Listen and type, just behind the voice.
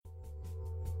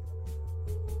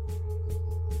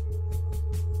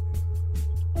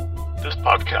This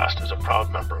podcast is a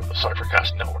proud member of the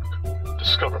Cyphercast Network.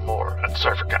 Discover more at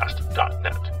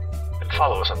cyphercast.net and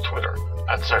follow us on Twitter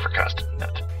at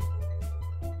cyphercastnet.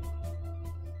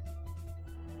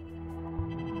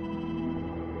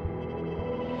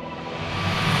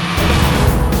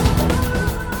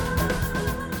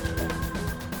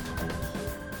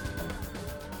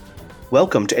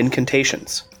 Welcome to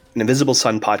Incantations, an Invisible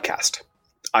Sun podcast.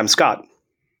 I'm Scott.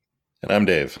 And I'm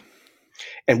Dave.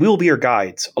 And we will be your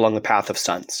guides along the path of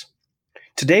suns.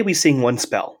 Today we sing one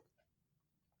spell.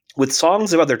 With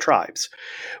songs of other tribes,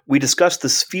 we discuss the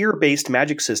sphere-based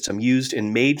magic system used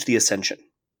in Mage the Ascension.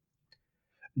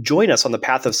 Join us on the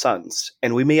path of suns,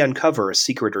 and we may uncover a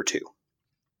secret or two.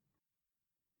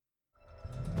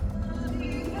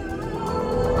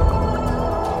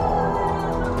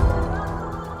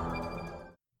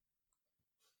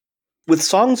 With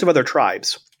Songs of Other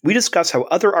Tribes, we discuss how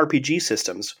other RPG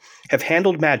systems have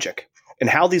handled magic and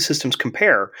how these systems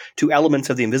compare to elements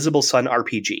of the Invisible Sun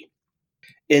RPG.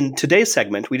 In today's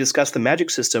segment, we discuss the magic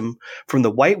system from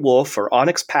the White Wolf or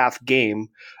Onyx Path game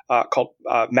called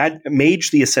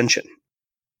Mage the Ascension.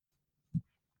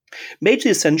 Mage the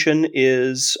Ascension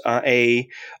is an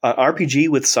RPG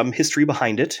with some history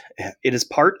behind it. It is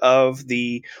part of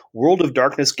the World of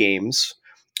Darkness games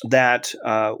that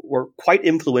were quite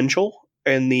influential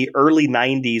in the early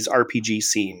 90s RPG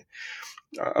scene.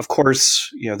 Of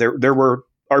course, there were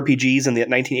RPGs in the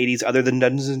 1980s other than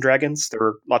Dungeons and Dragons. There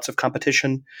were lots of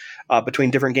competition between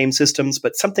different game systems,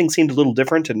 but something seemed a little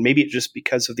different, and maybe it's just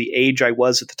because of the age I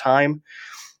was at the time.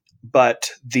 But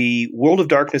the World of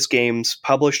Darkness games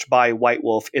published by White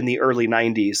Wolf in the early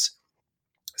 90s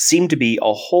seemed to be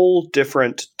a whole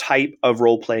different type of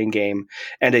role-playing game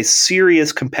and a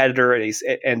serious competitor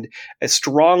and a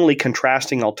strongly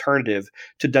contrasting alternative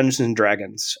to Dungeons and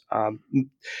Dragons.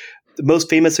 The most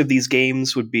famous of these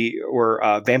games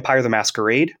were Vampire the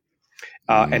Masquerade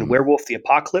and Werewolf the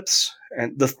Apocalypse.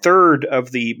 And the third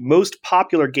of the most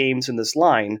popular games in this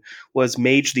line was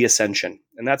Mage the Ascension.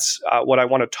 And that's what I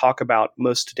want to talk about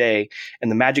most today, and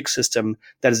the magic system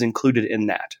that is included in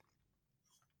that.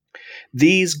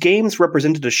 These games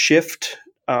represented a shift,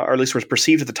 or at least was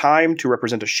perceived at the time to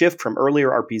represent a shift from earlier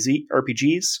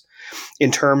RPGs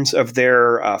in terms of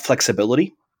their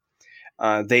flexibility.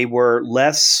 They were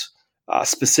less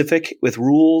specific with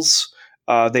rules.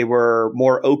 They were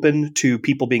more open to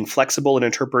people being flexible in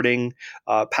interpreting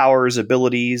powers,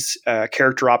 abilities,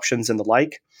 character options, and the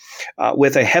like,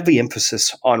 with a heavy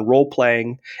emphasis on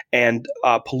role-playing and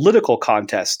political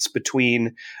contests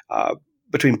between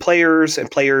players and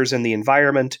players in the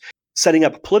environment, setting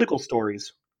up political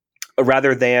stories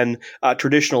rather than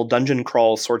traditional dungeon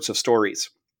crawl sorts of stories.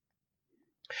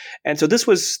 And so this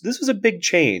was a big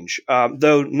change,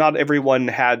 though not everyone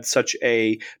had such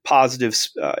a positive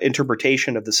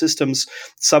interpretation of the systems.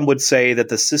 Some would say that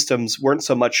the systems weren't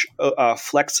so much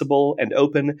flexible and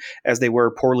open as they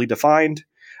were poorly defined,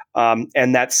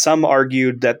 and that some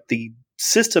argued that the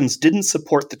systems didn't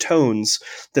support the tones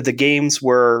that the games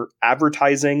were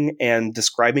advertising and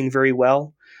describing very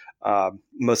well.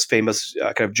 Most famous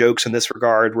kind of jokes in this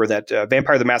regard were that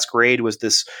Vampire the Masquerade was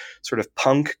this sort of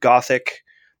punk gothic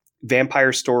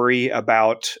vampire story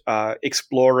about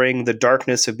exploring the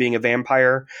darkness of being a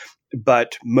vampire,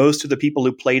 but most of the people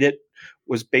who played it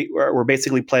were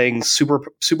basically playing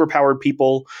super powered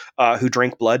people who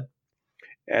drank blood,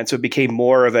 and so it became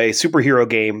more of a superhero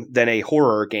game than a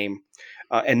horror game.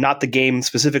 And not the game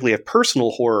specifically of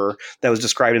personal horror that was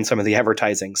described in some of the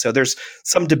advertising. So there's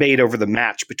some debate over the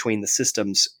match between the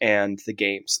systems and the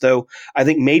games. Though I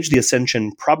think Mage the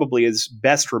Ascension probably is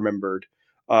best remembered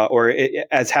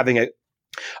as having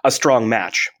a strong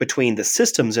match between the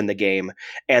systems in the game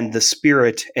and the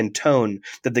spirit and tone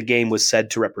that the game was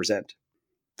said to represent.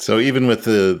 So even with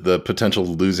the potential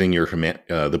of losing your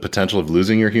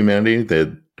humanity,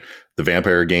 the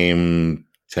vampire game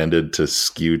tended to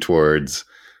skew towards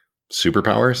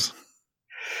superpowers?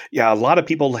 Yeah, a lot of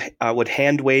people would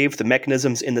hand wave the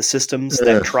mechanisms in the systems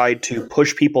that tried to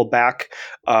push people back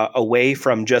away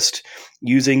from just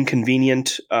using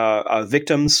convenient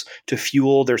victims to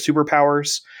fuel their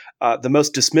superpowers. The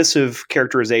most dismissive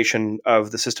characterization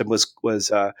of the system was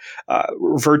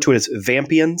referred to as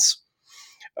Vampians,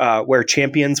 where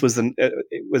Champions was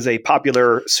a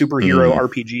popular superhero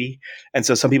RPG, and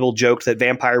so some people joked that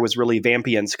Vampire was really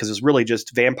Vampians because it was really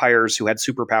just vampires who had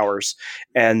superpowers,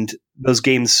 and those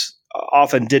games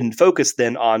often didn't focus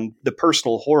then on the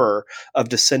personal horror of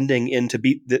descending into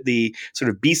the sort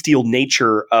of bestial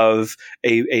nature of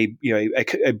a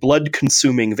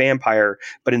blood-consuming vampire,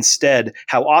 but instead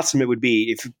how awesome it would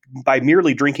be if by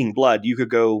merely drinking blood you could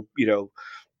go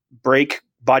break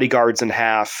bodyguards in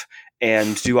half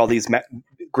and do all these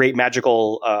great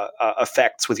magical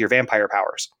effects with your vampire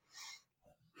powers.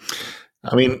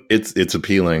 I mean, it's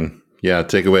appealing. Yeah,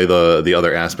 take away the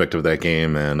other aspect of that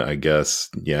game, and I guess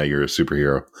you're a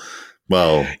superhero.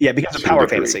 Well, yeah, because of power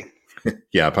fantasy.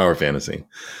 Yeah, power fantasy.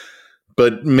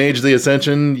 But Mage the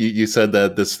Ascension, you said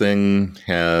that this thing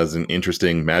has an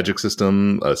interesting magic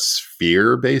system, a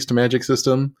sphere-based magic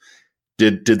system.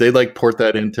 Did they like port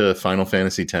that into Final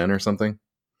Fantasy X or something?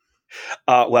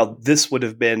 Well, this would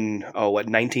have been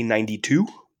 1992?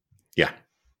 Yeah,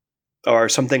 or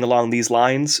something along these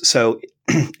lines. So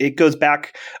it goes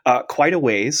back quite a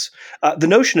ways. The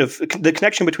notion of the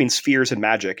connection between spheres and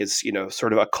magic is,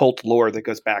 sort of a cult lore that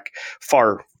goes back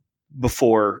far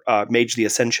before Mage the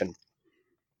Ascension.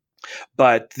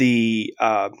 But the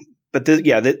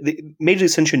Mage the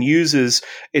Ascension uses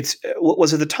what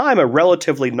was at the time a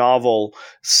relatively novel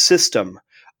system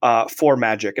for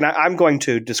magic. And I'm going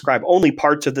to describe only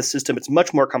parts of the system. It's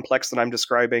much more complex than I'm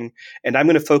describing. And I'm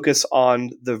going to focus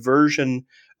on the version,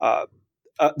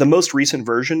 the most recent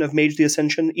version of Mage the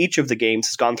Ascension. Each of the games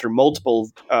has gone through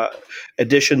multiple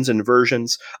editions and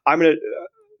versions. I'm going to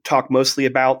talk mostly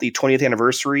about the 20th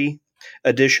anniversary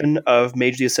edition of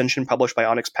Mage the Ascension published by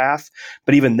Onyx Path.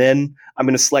 But even then, I'm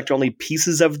going to select only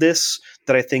pieces of this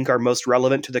that I think are most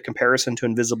relevant to the comparison to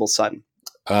Invisible Sun.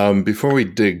 Before we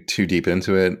dig too deep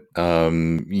into it,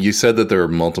 you said that there are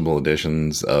multiple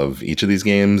editions of each of these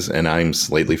games, and I'm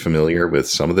slightly familiar with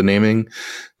some of the naming,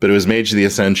 but it was Mage the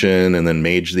Ascension and then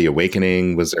Mage the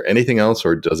Awakening. Was there anything else,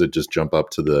 or does it just jump up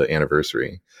to the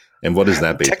anniversry? And what is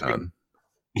that based on?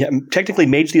 Yeah, technically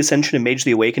Mage the Ascension and Mage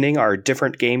the Awakening are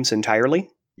different games entirely.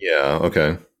 Yeah,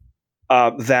 okay.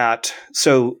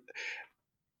 So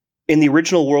in the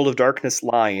original World of Darkness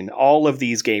line, all of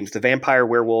these games, the Vampire,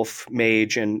 Werewolf,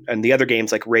 Mage, and the other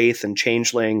games like Wraith and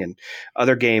Changeling and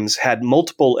other games had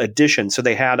multiple editions. So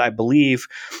they had, I believe,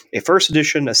 a first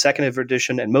edition, a second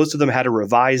edition, and most of them had a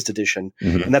revised edition.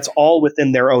 Mm-hmm. And that's all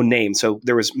within their own name. So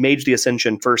there was Mage the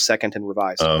Ascension, first, second, and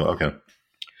revised. Oh, okay.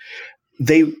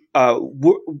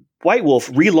 White Wolf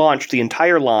relaunched the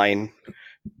entire line,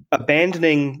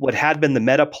 abandoning what had been the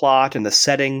meta plot and the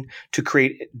setting to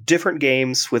create different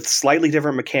games with slightly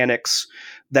different mechanics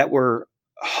that were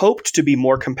hoped to be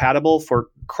more compatible for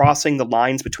crossing the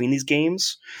lines between these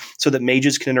games so that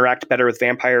mages can interact better with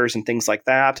vampires and things like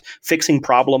that, fixing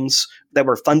problems that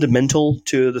were fundamental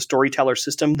to the storyteller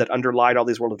system that underlied all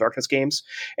these World of Darkness games.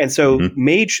 And so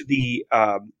Mage the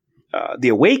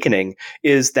Awakening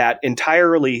is that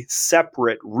entirely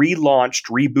separate, relaunched,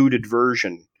 rebooted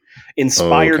version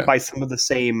inspired by some of the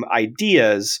same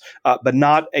ideas, but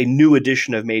not a new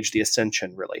edition of Mage the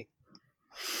Ascension, really.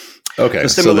 Okay.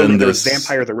 So similarly, there's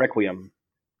Vampire the Requiem.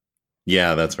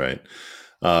 Yeah, that's right.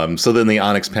 So then the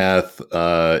Onyx Path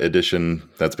edition,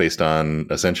 that's based on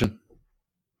Ascension?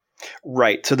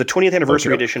 Right. So the 20th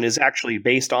anniversary edition is actually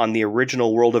based on the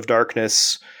original World of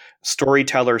Darkness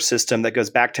storyteller system that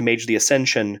goes back to Mage the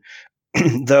Ascension,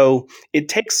 though it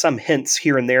takes some hints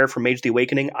here and there from Mage the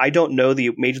Awakening. I don't know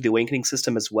the Mage the Awakening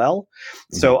system as well,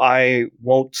 so I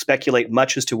won't speculate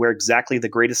much as to where exactly the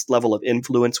greatest level of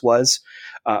influence was,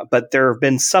 but there have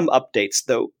been some updates,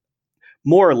 though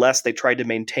more or less they tried to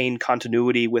maintain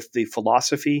continuity with the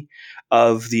philosophy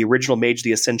of the original Mage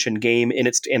the Ascension game in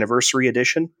its anniversary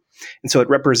edition, and so it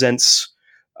represents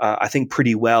I think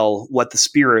pretty well what the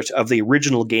spirit of the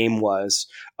original game was,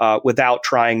 without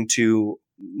trying to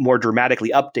more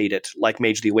dramatically update it like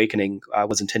Mage the Awakening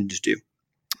was intended to do.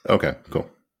 Okay, cool.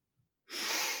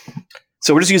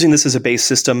 So we're just using this as a base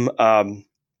system.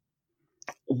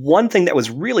 One thing that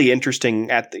was really interesting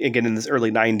again in the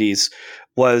early 90s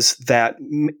was that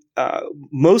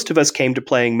most of us came to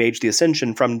playing Mage the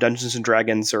Ascension from Dungeons and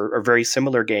Dragons or very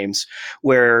similar games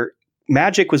where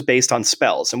magic was based on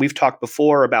spells. And we've talked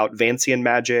before about Vancian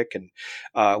magic, and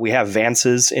we have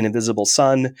Vances in Invisible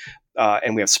Sun,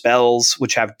 and we have spells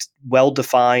which have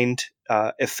well-defined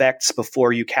effects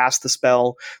before you cast the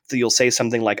spell. So you'll say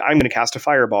something like, I'm going to cast a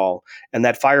fireball, and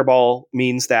that fireball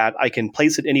means that I can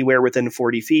place it anywhere within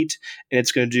 40 feet, and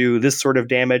it's going to do this sort of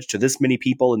damage to this many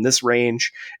people in this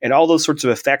range, and all those sorts of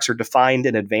effects are defined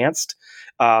in advance.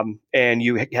 And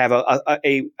you have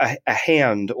a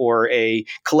hand or a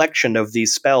collection of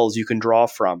these spells you can draw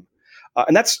from.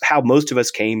 And that's how most of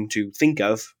us came to think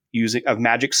of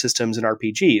magic systems and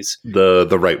RPGs.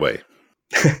 The right way.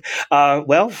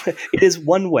 Well, it is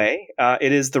one way.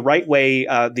 It is the right way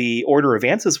the Order of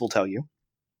Vances will tell you.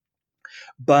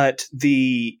 But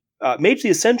the Mage the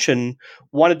Ascension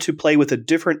wanted to play with a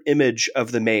different image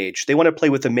of the mage. They want to play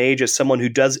with the mage as someone who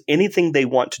does anything they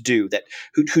want to do,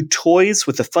 who toys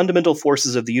with the fundamental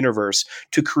forces of the universe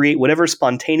to create whatever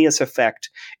spontaneous effect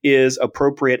is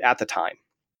appropriate at the time.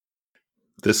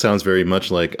 This sounds very much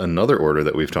like another order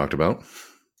that we've talked about.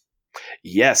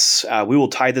 Yes, we will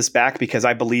tie this back because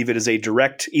I believe it is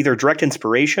either direct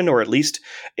inspiration or at least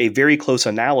a very close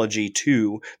analogy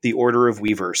to the Order of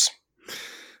Weavers.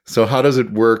 So how does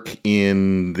it work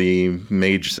in the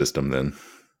mage system then?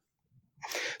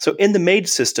 So in the mage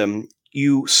system,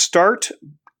 you start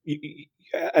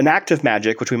an act of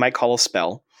magic, which we might call a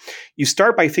spell. You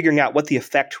start by figuring out what the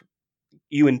effect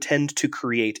you intend to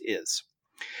create is.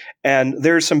 And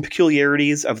there's some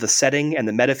peculiarities of the setting and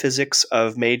the metaphysics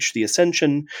of Mage the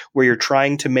Ascension, where you're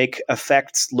trying to make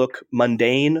effects look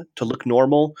mundane, to look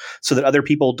normal, so that other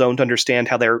people don't understand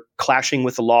how they're clashing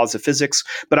with the laws of physics.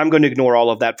 But I'm going to ignore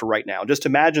all of that for right now. Just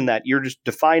imagine that you're just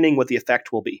defining what the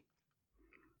effect will be.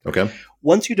 Okay.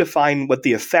 Once you define what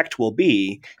the effect will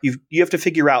be, you have to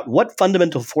figure out what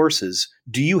fundamental forces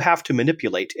do you have to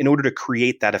manipulate in order to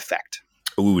create that effect.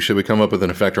 Ooh, should we come up with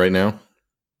an effect right now?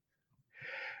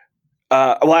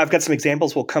 Well, I've got some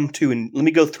examples we'll come to, and let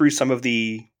me go through some of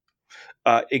the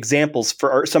examples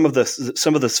for some of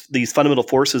these fundamental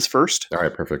forces first. All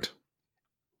right, perfect.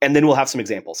 And then we'll have some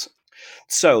examples.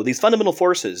 So these fundamental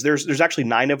forces, there's actually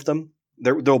 9 of them.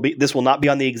 This will not be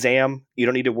on the exam. You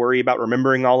don't need to worry about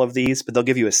remembering all of these, but they'll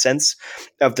give you a sense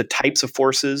of the types of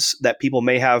forces that people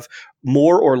may have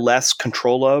more or less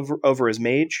control over as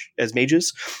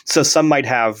mages. So some might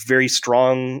have very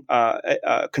strong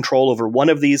control over one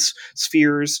of these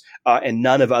spheres and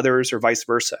none of others, or vice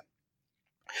versa.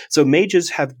 So mages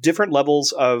have different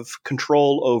levels of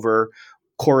control over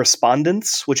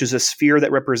correspondence, which is a sphere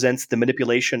that represents the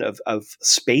manipulation of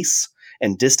space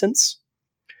and distance.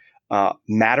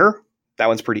 Matter, that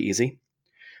one's pretty easy.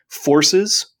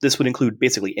 Forces, this would include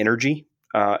basically energy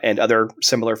and other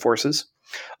similar forces.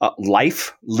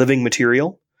 Life, living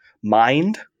material.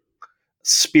 Mind,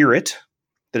 spirit,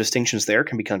 the distinctions there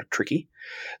can be kind of tricky.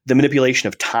 The manipulation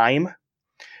of time,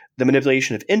 the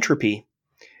manipulation of entropy,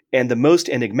 and the most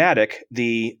enigmatic,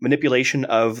 the manipulation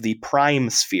of the prime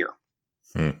sphere.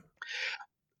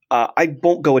 I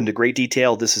won't go into great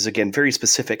detail. This is, again, very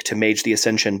specific to Mage the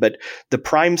Ascension, but the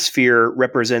prime sphere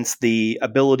represents the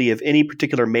ability of any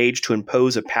particular mage to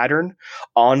impose a pattern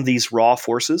on these raw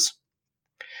forces.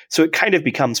 So it kind of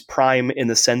becomes prime in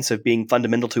the sense of being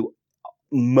fundamental to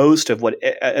most of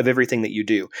everything that you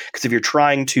do. Because if you're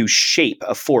trying to shape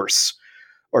a force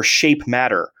or shape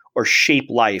matter or shape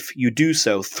life, you do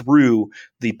so through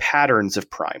the patterns of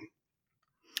prime.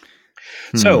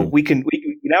 So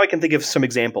now I can think of some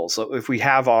examples. So if we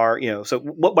have so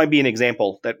what might be an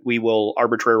example that we will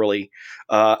arbitrarily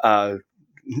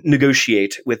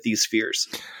negotiate with these spheres?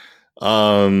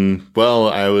 Well,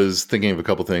 I was thinking of a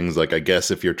couple things. Like, I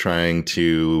guess if you're trying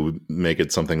to make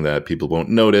it something that people won't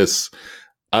notice,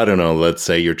 I don't know, let's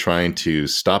say you're trying to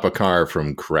stop a car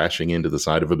from crashing into the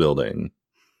side of a building.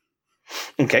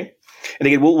 Okay. And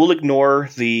again, we'll ignore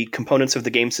the components of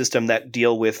the game system that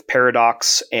deal with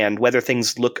paradox and whether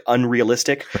things look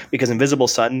unrealistic, because Invisible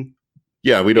Sun,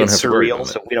 we don't have surreal, to worry about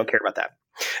so we don't care about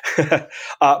that.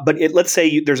 But let's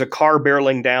say there's a car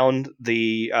barreling down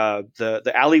the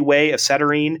alleyway of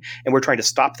Saturnine, and we're trying to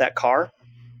stop that car.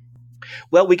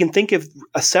 Well, we can think of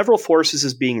several forces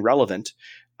as being relevant.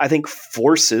 I think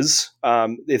forces,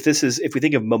 if we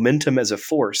think of momentum as a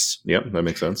force, yep, that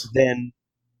makes sense. Then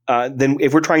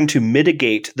if we're trying to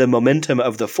mitigate the momentum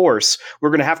of the force, we're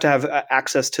going to have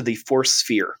access to the force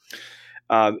sphere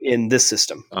in this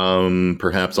system.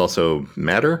 Perhaps also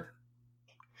matter.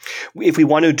 If we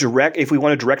want to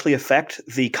directly affect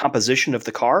the composition of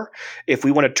the car, if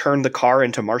we want to turn the car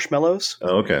into marshmallows,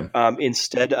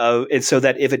 instead of it, so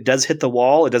that if it does hit the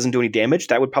wall, it doesn't do any damage,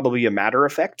 that would probably be a matter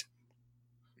effect.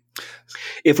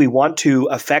 If we want to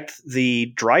affect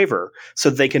the driver so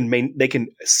they can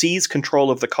seize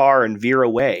control of the car and veer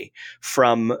away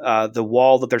from the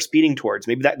wall that they're speeding towards,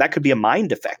 maybe that could be a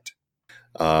mind effect.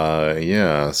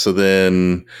 So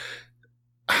then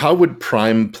how would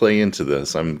prime play into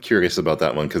this? I'm curious about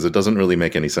that one because it doesn't really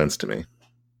make any sense to me.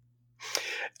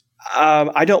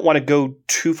 I don't want to go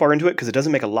too far into it because it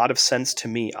doesn't make a lot of sense to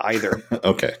me either.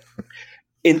 Okay.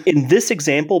 In this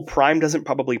example, prime doesn't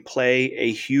probably play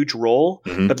a huge role,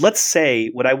 but let's say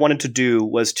what I wanted to do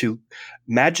was to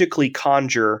magically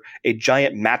conjure a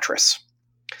giant mattress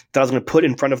that I was going to put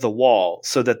in front of the wall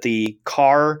so that the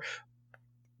car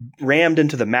rammed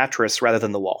into the mattress rather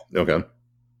than the wall. Okay.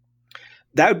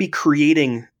 That would be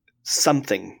creating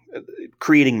something,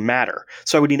 creating matter.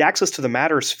 So I would need access to the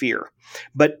matter sphere,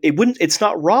 but it's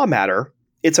not raw matter.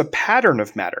 It's a pattern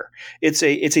of matter. It's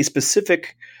a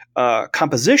specific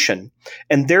composition,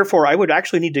 and therefore I would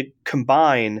actually need to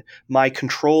combine my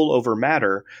control over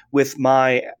matter with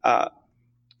my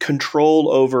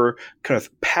control over kind of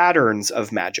patterns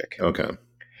of magic. Okay.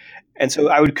 And so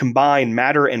I would combine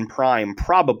matter and prime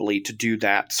probably to do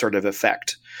that sort of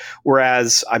effect.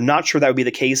 Whereas I'm not sure that would be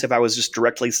the case if I was just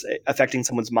directly affecting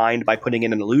someone's mind by putting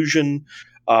in an illusion,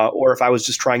 or if I was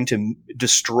just trying to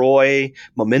destroy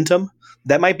momentum.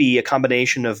 That might be a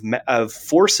combination of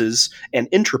forces and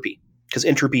entropy, because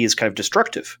entropy is kind of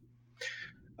destructive,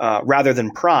 rather than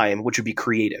prime, which would be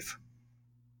creative.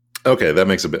 Okay, that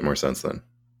makes a bit more sense then.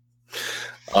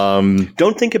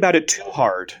 Don't think about it too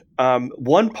hard.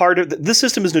 One part of this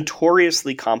system is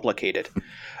notoriously complicated.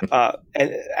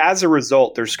 And as a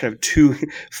result, there's kind of two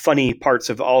funny parts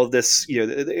of all of this.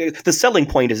 The selling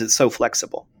point is it's so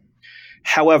flexible.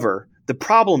 However, the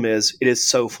problem is it is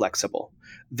so flexible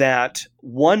that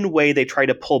one way they try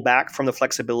to pull back from the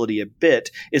flexibility a bit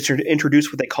is to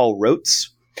introduce what they call rotes,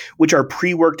 which are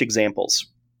pre-worked examples.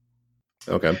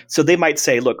 Okay. So they might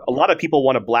say, look, a lot of people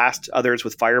want to blast others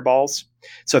with fireballs.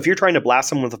 So if you're trying to blast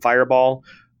someone with a fireball,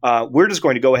 we're just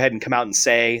going to go ahead and come out and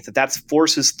say that that's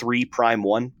forces 3 prime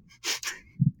 1.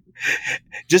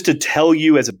 Just to tell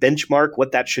you as a benchmark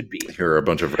what that should be. Here are a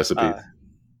bunch of recipes.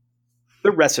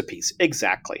 The recipes,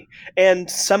 exactly. And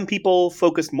some people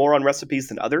focused more on recipes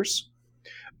than others,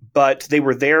 but they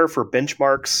were there for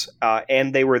benchmarks,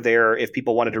 and they were there if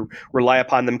people wanted to rely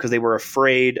upon them because they were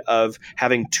afraid of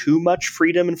having too much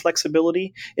freedom and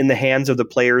flexibility in the hands of the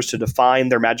players to define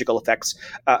their magical effects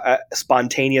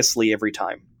spontaneously every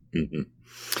time. Mm-hmm.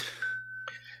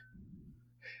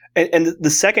 And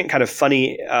the second kind of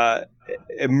funny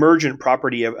emergent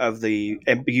property of the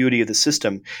ambiguity of the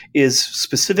system is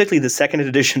specifically the second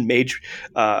edition Mage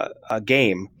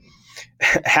game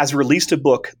has released a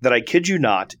book that, I kid you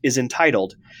not, is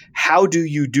entitled "How Do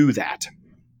You Do That?"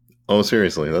 Oh,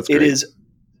 seriously, that's great. It is.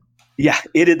 Yeah,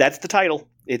 it is. That's the title.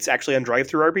 It's actually on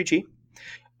DriveThru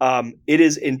RPG. It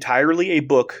is entirely a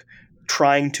book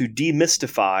trying to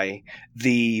demystify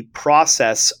the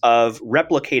process of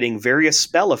replicating various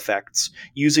spell effects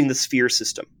using the sphere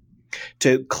system.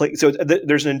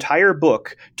 There's an entire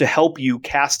book to help you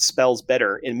cast spells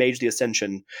better in Mage the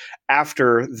Ascension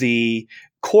after the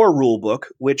core rule book,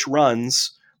 which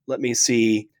runs,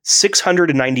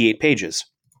 698 pages.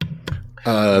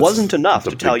 Wasn't enough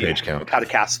to tell you how to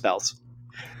cast spells.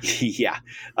 Yeah.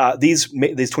 These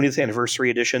 20th anniversary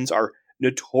editions are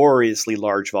notoriously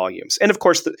large volumes. And of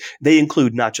course, they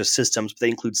include not just systems, but they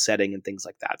include setting and things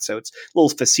like that. So it's a little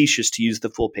facetious to use the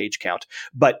full page count.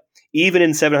 But even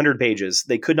in 700 pages,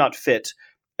 they could not fit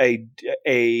a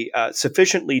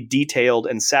sufficiently detailed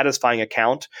and satisfying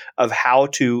account of how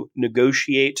to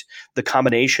negotiate the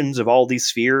combinations of all these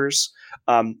spheres.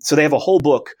 So they have a whole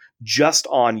book just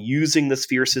on using the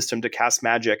sphere system to cast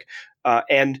magic.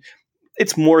 And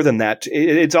it's more than that.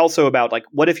 It's also about, like,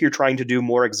 what if you're trying to do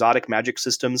more exotic magic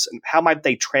systems, and how might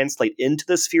they translate into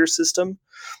the sphere system,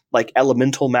 like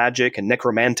elemental magic and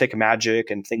necromantic magic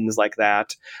and things like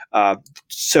that.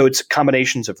 So it's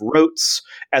combinations of rotes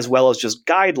as well as just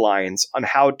guidelines on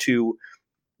how to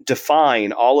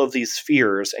define all of these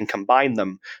spheres and combine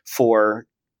them for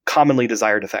commonly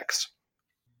desired effects.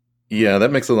 Yeah,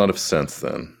 that makes a lot of sense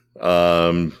then.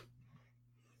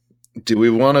 Do we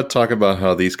want to talk about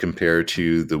how these compare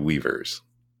to the Weavers?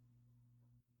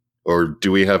 Or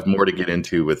do we have more to get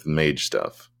into with Mage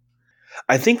stuff?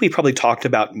 I think we probably talked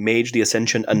about Mage the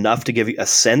Ascension enough to give you a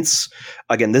sense.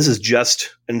 Again, this is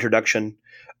just an introduction.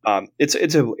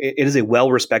 It is a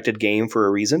well-respected game for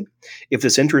a reason. If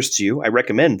this interests you, I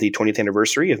recommend the 20th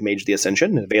anniversary of Mage the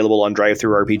Ascension, available on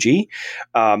DriveThru RPG.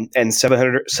 And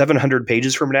 700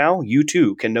 pages from now, you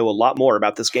too can know a lot more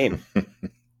about this game.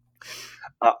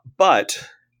 But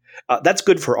that's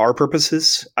good for our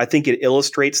purposes. I think it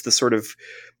illustrates the sort of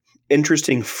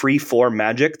interesting free-form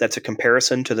magic that's a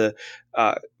comparison to the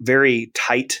very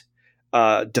tight,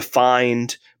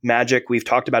 defined magic we've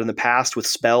talked about in the past with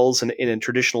spells in a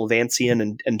traditional Vancian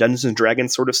and Dungeons and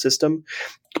Dragons sort of system.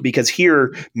 Because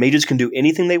here, mages can do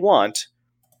anything they want.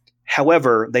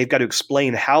 However, they've got to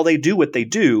explain how they do what they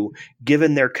do,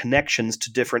 given their connections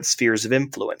to different spheres of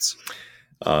influence.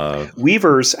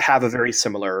 Weavers have a very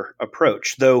similar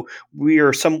approach, though we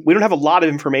don't have a lot of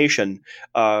information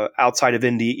outside of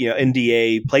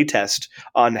NDA playtest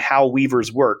on how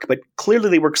Weavers work, but clearly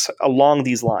they work along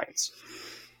these lines.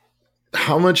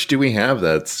 How much do we have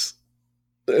that's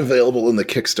available in the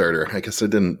Kickstarter? I guess I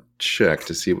didn't check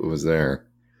to see what was there.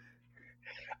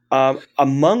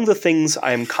 Among the things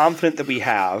I'm confident that we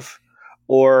have,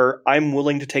 or I'm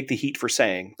willing to take the heat for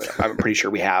saying, but I'm pretty sure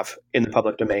we have in the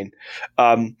public domain,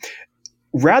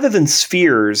 rather than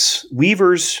spheres,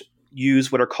 weavers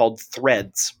use what are called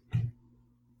threads,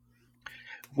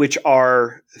 which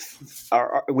are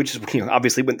which is,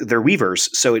 obviously when they're weavers,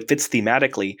 so it fits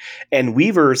thematically. And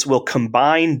weavers will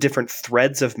combine different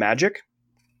threads of magic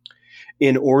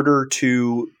in order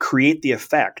to create the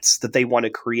effects that they want to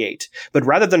create. But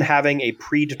rather than having a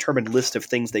predetermined list of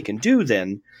things they can do,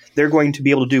 then they're going to be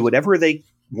able to do whatever they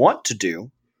want to do,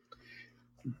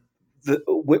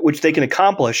 which they can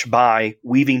accomplish by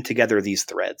weaving together these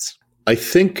threads. I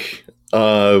think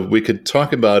we could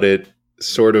talk about it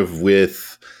sort of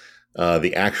with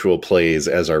the actual plays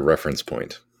as our reference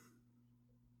point.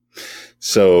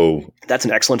 So that's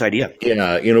an excellent idea.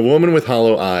 Yeah, in A Woman with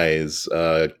Hollow Eyes,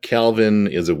 Calvin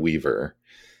is a weaver,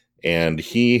 and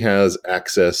he has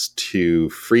access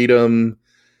to freedom,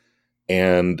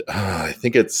 and I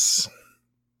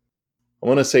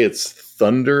want to say it's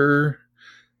thunder.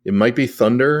 It might be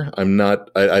thunder.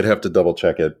 I'd have to double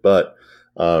check it, but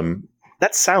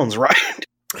that sounds right.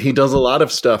 He does a lot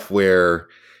of stuff where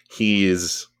he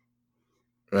ends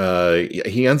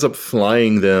up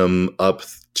flying them up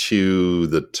to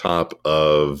the top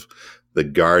of the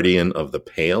Guardian of the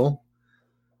Pale.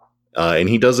 And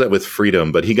he does that with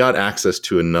freedom, but he got access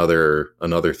to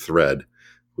another thread,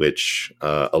 which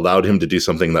allowed him to do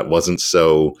something that wasn't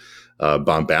so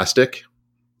bombastic.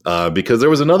 Because there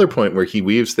was another point where he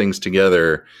weaves things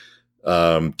together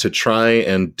to try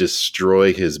and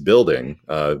destroy his building,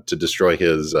 to destroy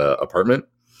his apartment,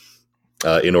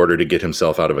 in order to get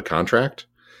himself out of a contract.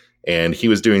 And he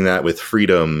was doing that with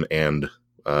freedom, and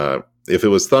if it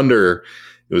was thunder,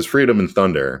 it was freedom and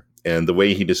thunder. And the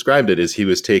way he described it is he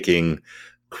was taking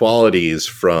qualities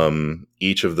from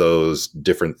each of those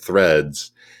different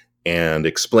threads and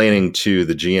explaining to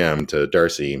the GM, to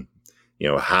Darcy,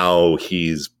 how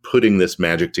he's putting this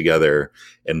magic together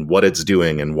and what it's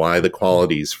doing and why the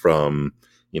qualities from,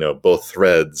 both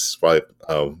threads,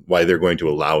 why they're going to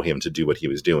allow him to do what he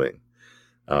was doing.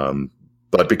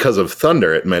 But because of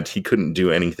thunder, it meant he couldn't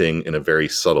do anything in a very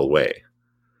subtle way.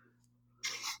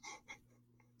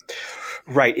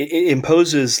 Right. It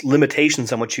imposes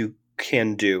limitations on what you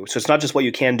can do. So it's not just what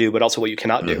you can do, but also what you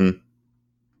cannot do. Mm-hmm.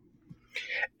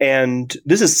 And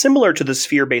this is similar to the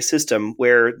sphere-based system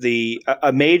where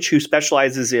a mage who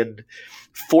specializes in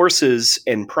forces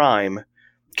and prime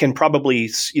can probably,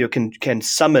 can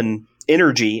summon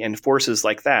energy and forces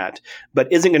like that,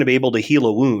 but isn't going to be able to heal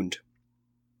a wound.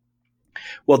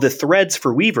 Well, the threads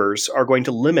for weavers are going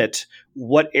to limit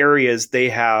what areas they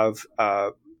have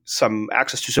some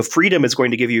access to. So freedom is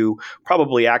going to give you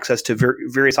probably access to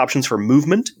various options for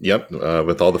movement. Yep,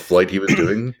 with all the flight he was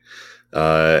doing.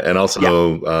 And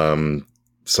also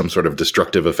some sort of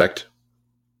destructive effect.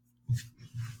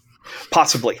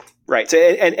 Possibly. Right. So,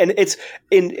 and it's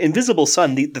in Invisible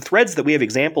Sun, the threads that we have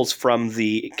examples from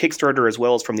the Kickstarter as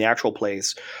well as from the actual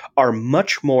plays are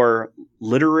much more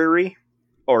literary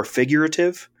or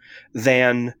figurative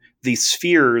than the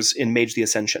spheres in Mage the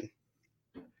Ascension.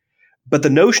 But the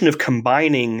notion of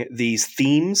combining these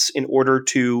themes in order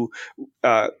to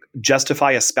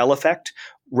justify a spell effect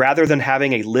rather than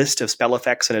having a list of spell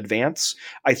effects in advance,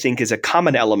 I think is a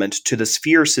common element to the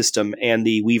sphere system and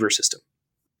the Weaver system.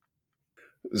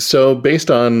 So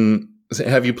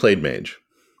have you played Mage?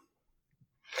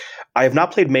 I have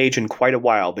not played Mage in quite a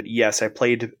while, but yes, I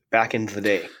played back in the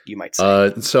day, you might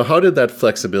say. So how did that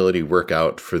flexibility work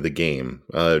out for the game?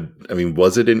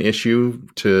 Was it an issue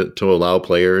to allow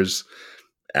players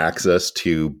access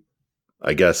to,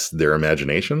 I guess, their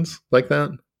imaginations like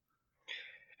that?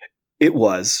 It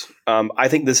was. I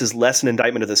think this is less an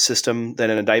indictment of the system than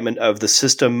an indictment of the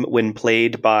system when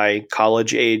played by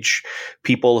college-age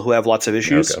people who have lots of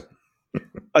issues. Okay.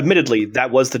 Admittedly,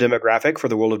 that was the demographic for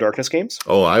the World of Darkness games.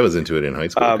 Oh, I was into it in high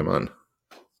school. Come on.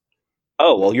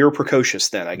 Oh, well, you're precocious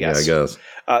then, I guess. Yeah, I guess.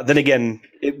 Then again,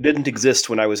 it didn't exist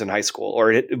when I was in high school.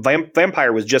 Or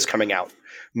Vampire was just coming out.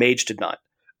 Mage did not.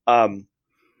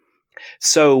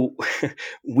 So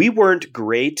we weren't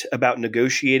great about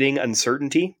negotiating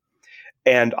uncertainty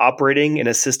and operating in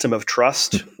a system of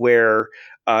trust where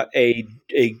a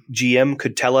GM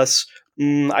could tell us,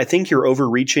 I think you're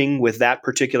overreaching with that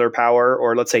particular power,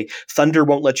 or let's say thunder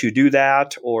won't let you do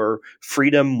that, or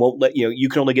freedom won't let you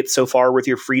can only get so far with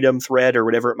your freedom thread or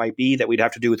whatever it might be that we'd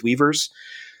have to do with weavers.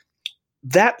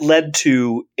 That led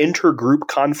to intergroup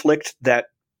conflict that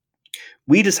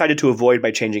we decided to avoid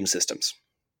by changing systems.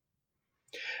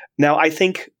 Now, I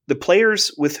think the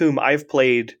players with whom I've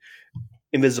played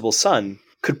Invisible Sun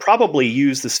could probably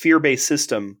use the sphere-based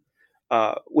system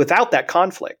without that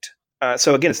conflict.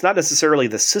 So again, it's not necessarily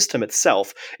the system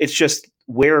itself. It's just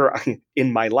where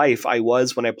in my life I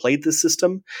was when I played this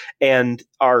system, and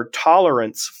our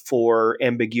tolerance for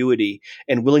ambiguity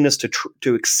and willingness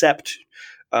to accept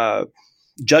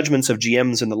judgments of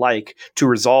GMs and the like to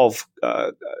resolve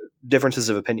differences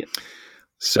of opinion.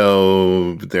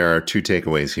 So there are two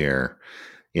takeaways here.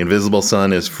 Invisible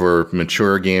Sun is for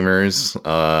mature gamers,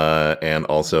 and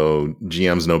also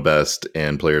GMs know best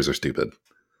and players are stupid.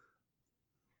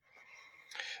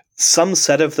 Some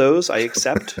set of those I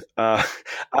accept.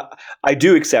 I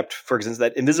do accept, for instance,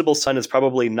 that Invisible Sun is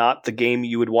probably not the game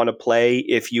you would want to play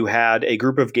if you had a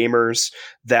group of gamers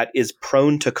that is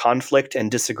prone to conflict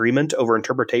and disagreement over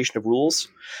interpretation of rules,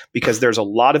 because there's a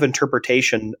lot of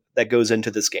interpretation that goes into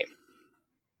this game.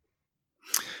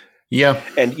 Yeah.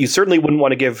 And you certainly wouldn't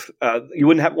want to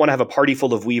want to have a party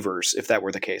full of weavers if that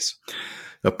were the case.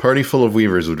 A party full of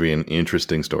weavers would be an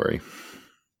interesting story.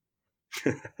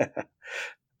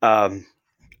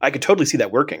 I could totally see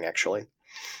that working, actually.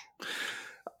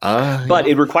 But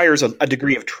it requires a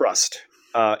degree of trust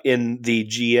in the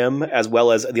GM as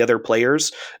well as the other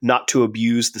players not to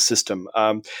abuse the system.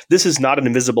 This is not an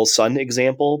Invisible Sun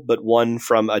example, but one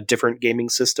from a different gaming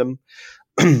system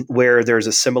where there's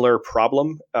a similar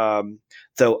problem,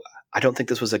 though I don't think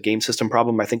this was a game system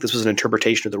problem. I think this was an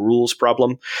interpretation of the rules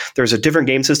problem. There's a different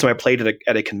game system I played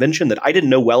at a convention that I didn't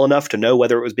know well enough to know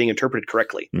whether it was being interpreted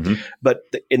correctly. Mm-hmm. But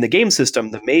in the game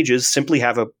system, the mages simply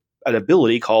have an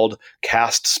ability called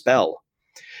Cast Spell.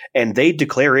 And they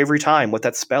declare every time what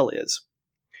that spell is.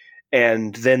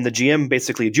 And then the GM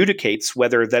basically adjudicates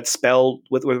whether that spell,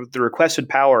 whether the requested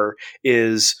power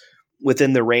is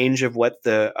within the range of what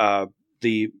the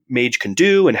mage can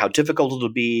do and how difficult it'll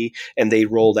be, and they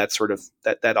roll that sort of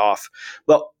that off.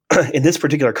 Well, in this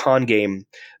particular con game,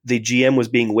 the GM was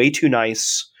being way too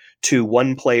nice to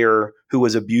one player who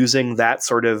was abusing that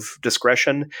sort of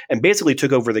discretion and basically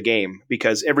took over the game,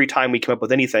 because every time we came up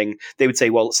with anything, they would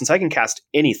say, well, since I can cast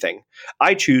anything,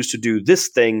 I choose to do this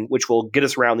thing, which will get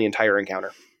us around the entire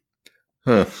encounter.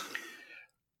 Huh.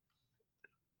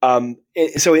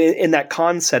 So in that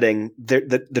con setting,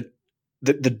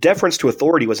 the deference to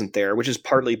authority wasn't there, which is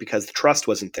partly because the trust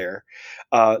wasn't there.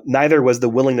 Neither was the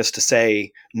willingness to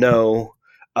say, no,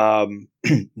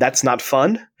 that's not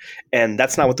fun, and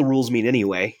that's not what the rules mean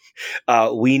anyway.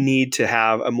 We need to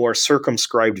have a more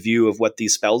circumscribed view of what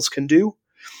these spells can do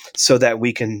so that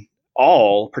we can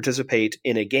all participate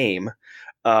in a game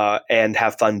and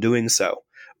have fun doing so.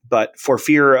 But for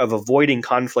fear of avoiding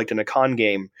conflict in a con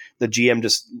game, the GM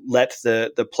just let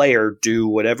the player do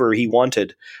whatever he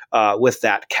wanted with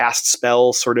that cast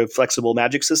spell sort of flexible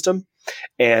magic system.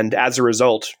 And as a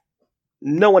result,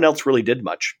 no one else really did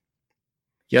much.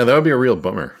 Yeah, that would be a real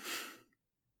bummer.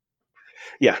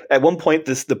 Yeah. At one point,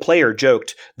 the player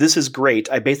joked, "This is great.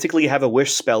 I basically have a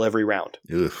wish spell every round."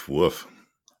 Oof, woof.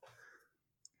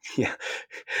 Yeah.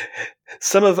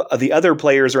 Some of the other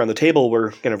players around the table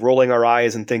were kind of rolling our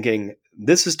eyes and thinking,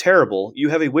 "This is terrible. You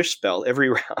have a wish spell every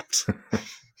round."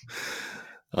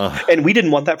 And we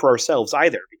didn't want that for ourselves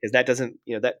either, because that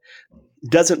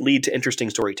doesn't lead to interesting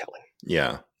storytelling.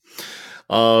 Yeah.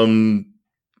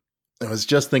 I was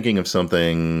just thinking of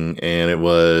something, and it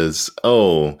was,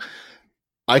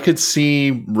 I could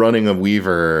see running a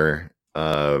Weaver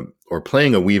or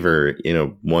playing a Weaver in a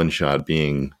one shot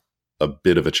being a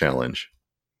bit of a challenge.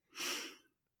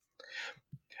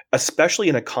 Especially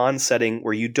in a con setting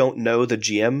where you don't know the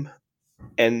GM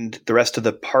and the rest of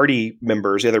the party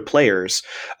members, the other players,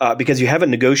 because you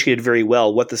haven't negotiated very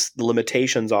well what the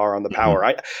limitations are on the power.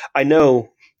 Mm-hmm. I know,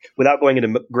 without going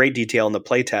into great detail in the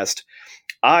playtest,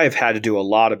 I've had to do a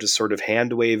lot of just sort of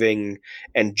hand waving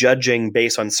and judging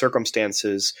based on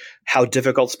circumstances how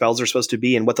difficult spells are supposed to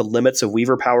be and what the limits of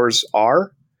Weaver powers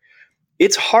are.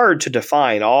 It's hard to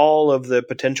define all of the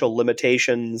potential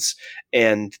limitations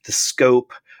and the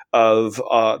scope of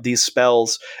these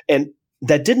spells, and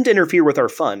that didn't interfere with our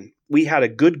fun. We had a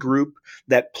good group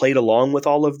that played along with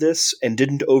all of this and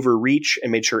didn't overreach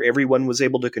and made sure everyone was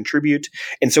able to contribute,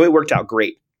 and so it worked out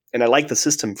great. And I like the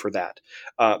system for that.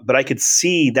 But I could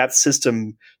see that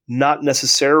system not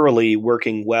necessarily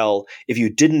working well if you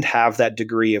didn't have that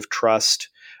degree of trust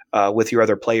with your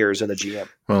other players and the GM.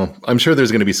 Well, I'm sure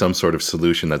there's going to be some sort of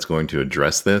solution that's going to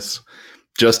address this,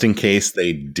 just in case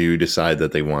they do decide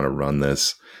that they want to run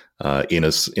this in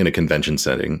a convention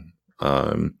setting.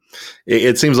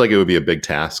 It seems like it would be a big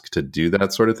task to do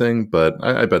that sort of thing, but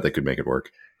I bet they could make it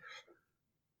work.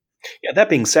 Yeah. That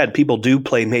being said, people do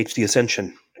play Mage the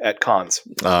Ascension at cons.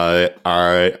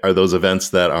 Are those events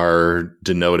that are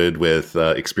denoted with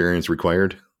experience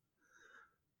required?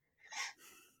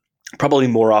 Probably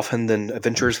more often than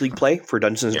Adventurers League play for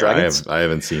Dungeons and Dragons. I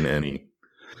haven't seen any.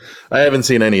 I haven't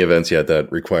seen any events yet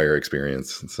that require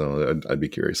experience, so I'd be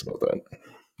curious about that.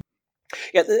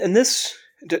 Yeah, and this,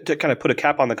 to kind of put a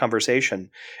cap on the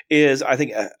conversation, is, I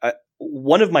think,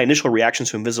 one of my initial reactions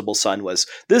to Invisible Sun was,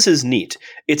 this is neat.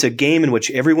 It's a game in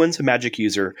which everyone's a magic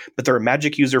user, but they're a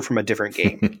magic user from a different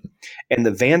game. And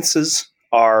the Vances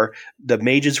are the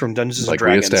mages from Dungeons and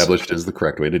Dragons. Like we established is the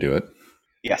correct way to do it.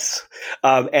 Yes.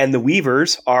 And the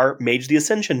Weavers are Mage the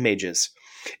Ascension mages.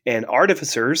 And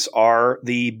Artificers are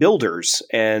the builders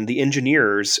and the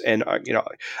engineers, and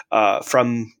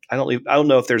from I don't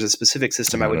know if there's a specific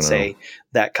system I would say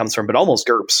that comes from, but almost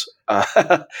GURPS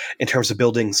in terms of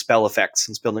building spell effects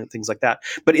and building things like that.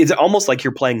 But it's almost like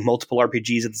you're playing multiple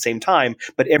RPGs at the same time,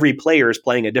 but every player is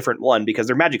playing a different one because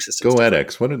their magic systems.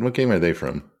 Goetics. What game are they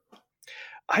from?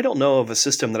 I don't know of a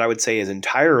system that I would say is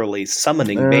entirely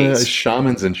summoning based.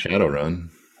 Shamans and Shadowrun.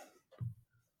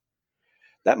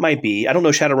 That might be. I don't know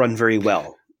Shadowrun very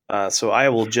well, so I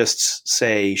will just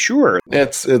say sure.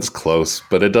 It's close,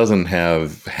 but it doesn't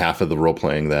have half of the role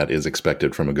playing that is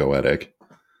expected from a Goetic.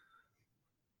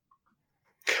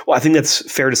 Well, I think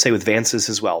that's fair to say with Vances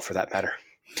as well, for that matter.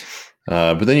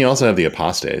 But then you also have the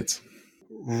Apostates.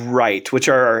 Right, which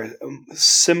are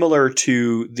similar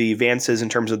to the Vances in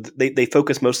terms of they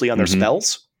focus mostly on their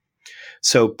spells.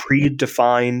 So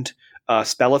predefined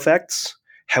spell effects.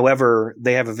 However,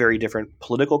 they have a very different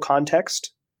political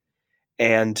context,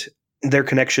 and their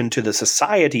connection to the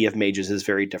society of mages is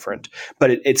very different.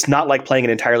 But it's not like playing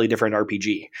an entirely different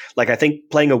RPG. Like, I think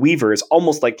playing a Weaver is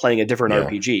almost like playing a different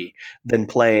RPG than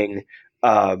playing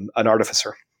an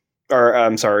Artificer. Or,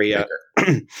 I'm sorry,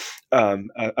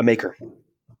 a Maker.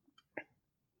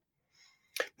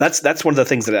 That's one of the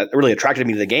things that really attracted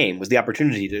me to the game, was the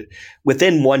opportunity to,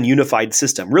 within one unified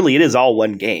system, really it is all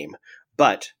one game,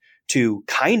 but to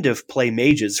kind of play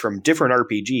mages from different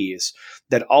RPGs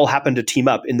that all happen to team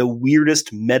up in the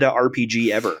weirdest meta RPG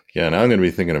ever. Yeah, now I'm going to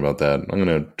be thinking about that. I'm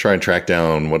going to try and track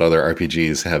down what other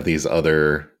RPGs have these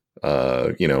other,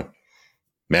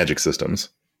 magic systems.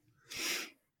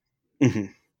 Mm-hmm.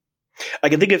 I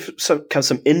can think of some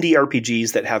indie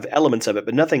RPGs that have elements of it,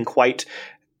 but nothing quite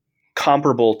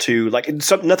comparable to,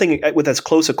 nothing with as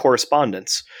close a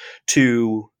correspondence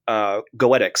to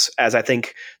Goetics as I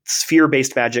think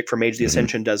sphere-based magic for Mage the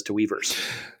Ascension does to Weavers.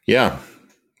 Yeah,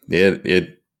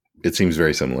 it seems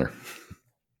very similar.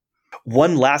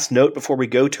 One last note before we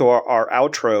go to our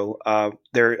outro.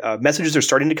 Messages are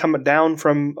starting to come down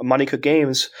from Monte Cook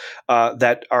Games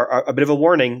that are a bit of a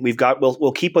warning.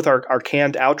 We'll keep with our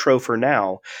canned outro for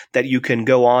now, that you can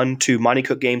go on to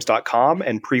montecookgames.com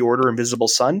and pre-order Invisible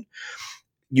Sun.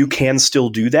 You can still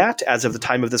do that as of the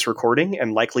time of this recording,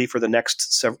 and likely for the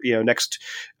next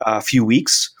few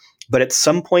weeks. But at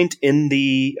some point in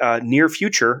the near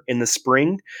future, in the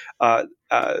spring,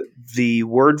 the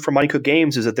word from Monte Cook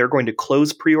Games is that they're going to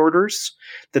close pre-orders,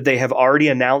 that they have already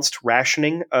announced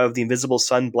rationing of the Invisible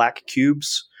Sun Black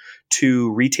Cubes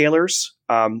to retailers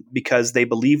because they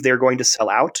believe they're going to sell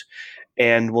out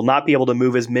and will not be able to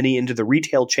move as many into the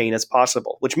retail chain as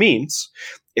possible, which means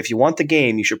if you want the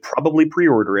game, you should probably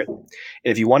pre-order it. And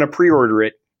if you want to pre-order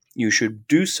it, you should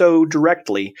do so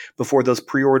directly before those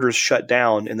pre-orders shut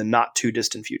down in the not too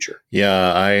distant future.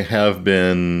 Yeah, I have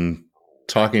been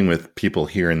talking with people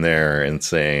here and there and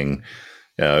saying,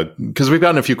 because we've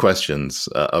gotten a few questions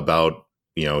about,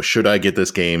 should I get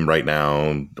this game right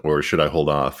now or should I hold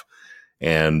off?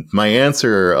 And my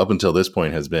answer up until this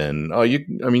point has been,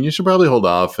 you should probably hold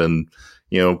off and,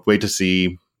 wait to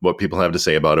see what people have to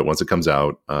say about it once it comes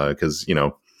out. Because,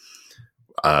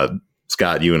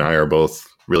 Scott, you and I are both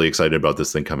really excited about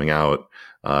this thing coming out.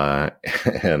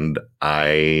 And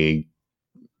I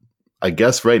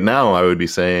guess right now I would be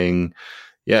saying,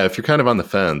 yeah, if you're kind of on the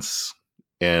fence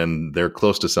and they're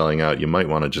close to selling out, you might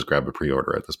want to just grab a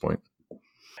pre-order at this point.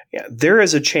 Yeah, there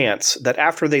is a chance that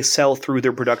after they sell through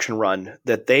their production run,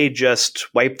 that they just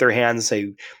wipe their hands and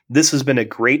say, this has been a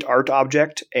great art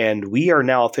object and we are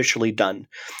now officially done.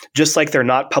 Just like they're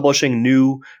not publishing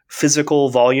new physical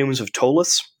volumes of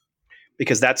Ptolus,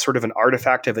 because that's sort of an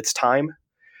artifact of its time.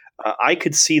 I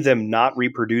could see them not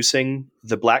reproducing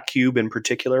the Black Cube in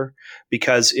particular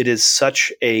because it is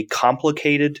such a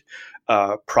complicated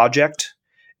project.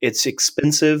 It's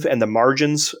expensive, and the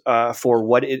margins for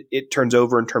what it turns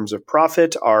over in terms of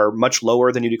profit are much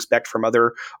lower than you'd expect from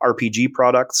other RPG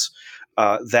products.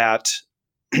 That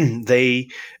they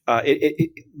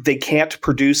can't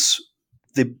produce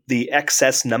the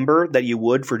excess number that you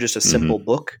would for just a simple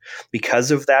book because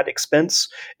of that expense.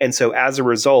 And so as a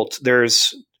result,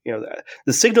 there's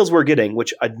the signals we're getting,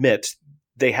 which admit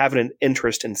they have an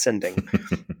interest in sending,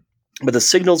 But the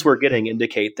signals we're getting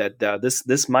indicate that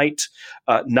this might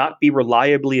not be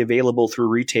reliably available through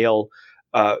retail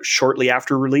shortly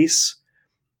after release.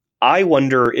 I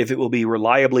wonder if it will be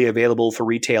reliably available for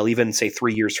retail even, say,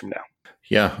 3 years from now.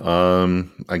 Yeah,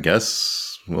 I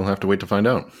guess we'll have to wait to find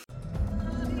out.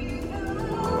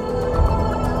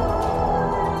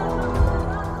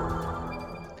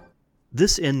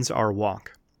 This ends our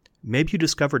walk. Maybe you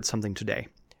discovered something today.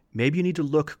 Maybe you need to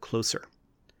look closer.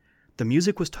 The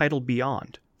music was titled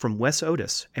Beyond from Wes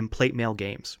Otis and Plate Mail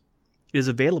Games. It is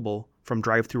available from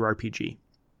DriveThruRPG.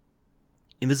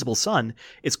 Invisible Sun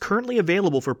is currently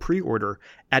available for pre-order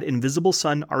at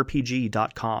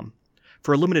invisiblesunrpg.com.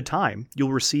 For a limited time,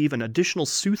 you'll receive an additional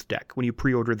Sooth deck when you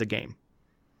pre-order the game.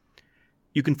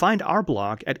 You can find our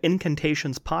blog at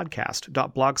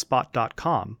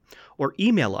incantationspodcast.blogspot.com or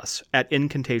email us at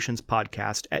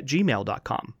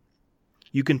incantationspodcast@gmail.com.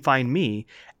 You can find me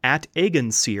at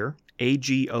Agonseer,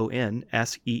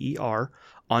 Agonseer,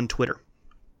 on Twitter.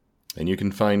 And you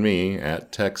can find me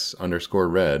at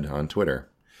Tex_Red on Twitter.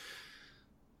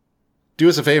 Do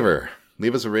us a favor.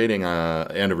 Leave us a rating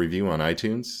and a review on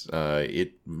iTunes.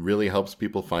 It really helps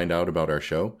people find out about our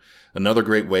show. Another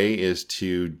great way is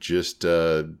to just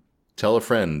tell a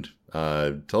friend.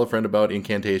 Tell a friend about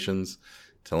Incantations.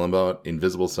 Tell them about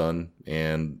Invisible Sun.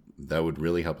 And that would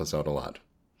really help us out a lot.